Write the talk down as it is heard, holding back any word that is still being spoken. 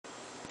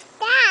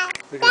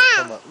Look at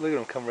him come up. Look at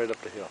him come right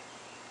up the hill.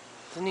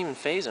 Doesn't even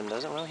phase him,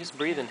 does it? Well, he's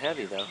breathing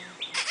heavy though.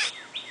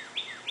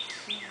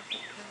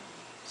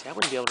 See, I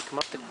wouldn't be able to come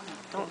up the.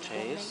 Don't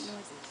Chase.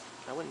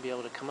 I wouldn't be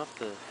able to come up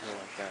the hill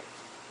like that.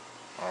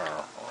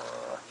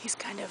 He's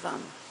kind of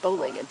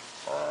bow-legged.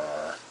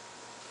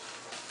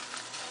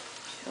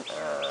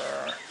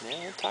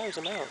 Yeah, it tires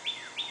him out.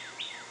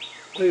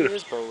 Look at He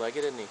is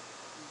bow-legged, isn't he?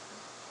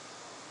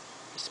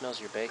 He smells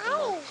your bacon.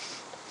 Though.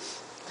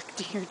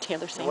 Do you hear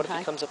Taylor saying What hi? if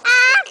he comes up?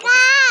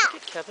 Look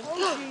at Kevin.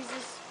 Oh,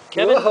 Jesus.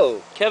 Kevin,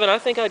 whoa! Kevin, I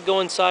think I'd go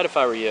inside if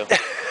I were you.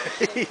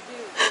 He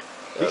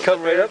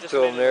come right up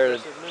to him there.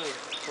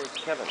 Towards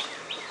Kevin.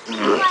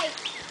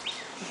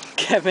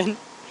 Kevin.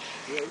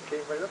 Yeah, he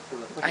came right up to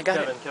him. I got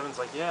Kevin. it. Kevin's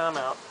like, yeah, I'm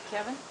out.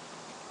 Kevin?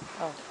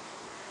 Oh.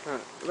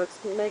 Let's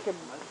make a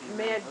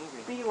mad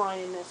beeline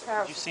in this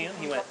house. Did you see him?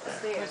 He went.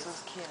 Where's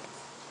those kids?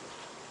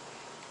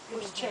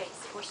 Where's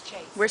Chase? Where's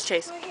Chase? Where's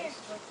Chase? Isn't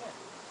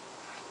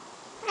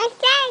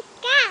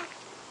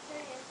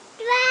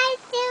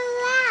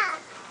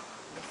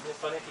it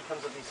funny if he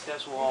comes up these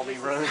steps, we'll all be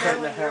running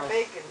in the house.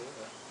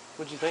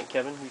 What'd you think,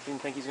 Kevin? You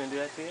didn't think he's going to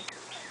do that to you?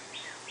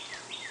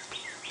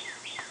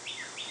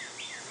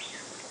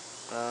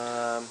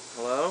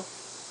 Hello?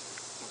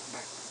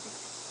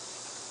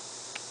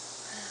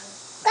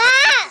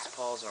 His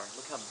paws are.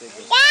 Look how big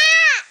his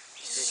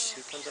steps.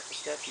 He comes up the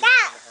steps, he's in the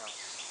house.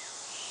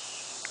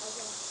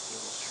 He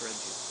will shred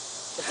you.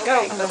 Let's go.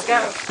 Let's go.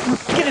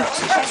 Get it.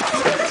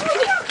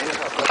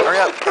 Hurry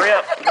up, hurry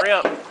up, hurry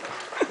up.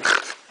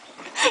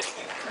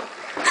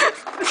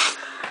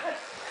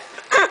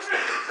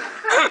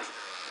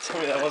 Tell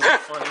me that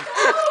wasn't funny.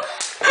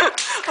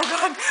 Oh,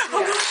 God.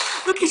 Oh, God.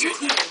 Look, he's right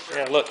there.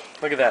 Yeah, look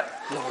at that.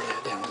 Lower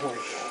that down. Lower it.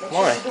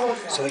 Why?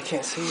 So they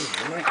can't see you.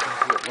 They might come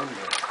through that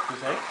window. You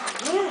think?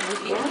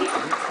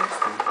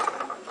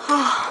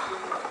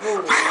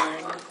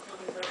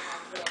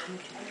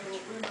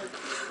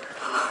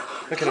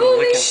 Look at him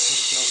licking. He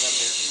smells that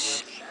bacon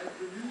juice.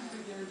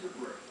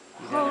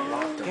 You got it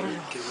locked up.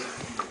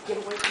 Get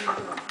away from the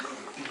door.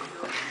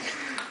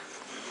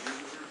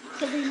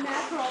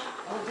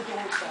 Hold the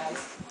doors,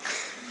 guys.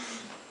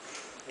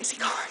 Is he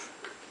gone?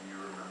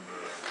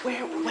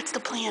 What's the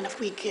plan if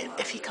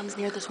he comes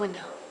near this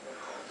window?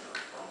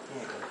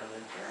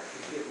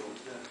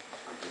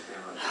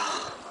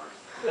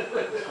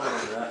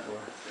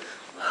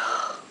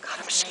 God,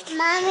 I'm shaking.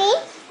 Mommy?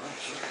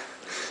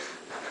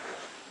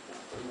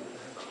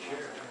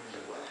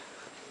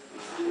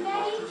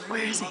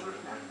 Where is he?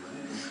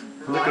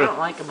 Look I don't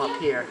like him up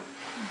here.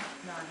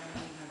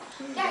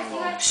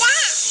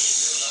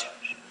 Shh.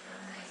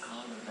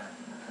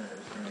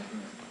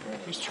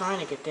 He's trying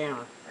to get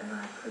down.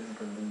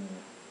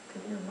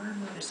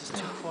 This is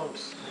too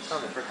close. It's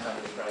not the first time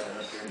he's tried it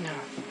up here.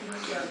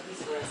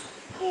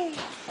 No.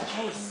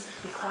 Chase,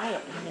 be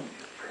quiet.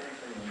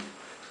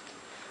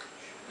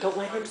 Don't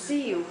let him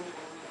see you.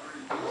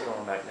 He's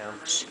going back down.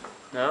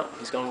 No,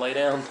 he's going to lay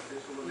down.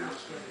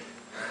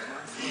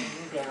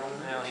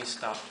 Well, he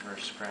stopped for a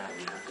scratch.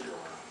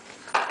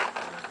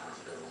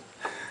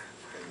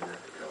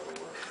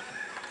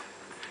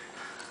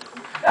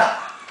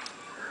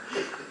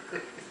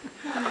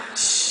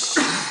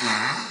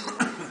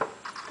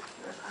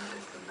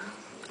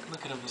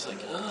 Look at him, he's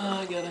like, oh,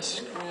 I got a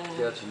scratch.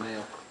 Got your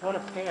nail. What a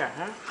pair,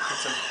 huh?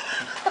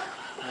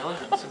 Really?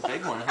 That's a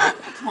big one, huh?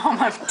 Mom,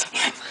 I'm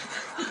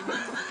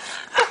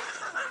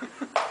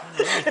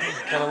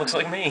Kind of looks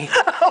like me.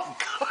 Oh,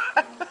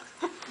 God.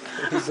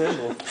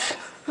 Resemble.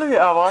 Look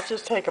at, I'll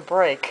just take a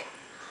break.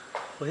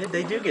 Well,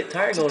 they do get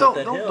tired going up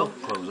that hill.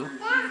 Don't close him.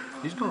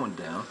 He's going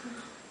down.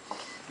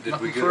 Did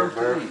we get our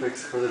bear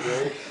fixed for the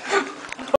day?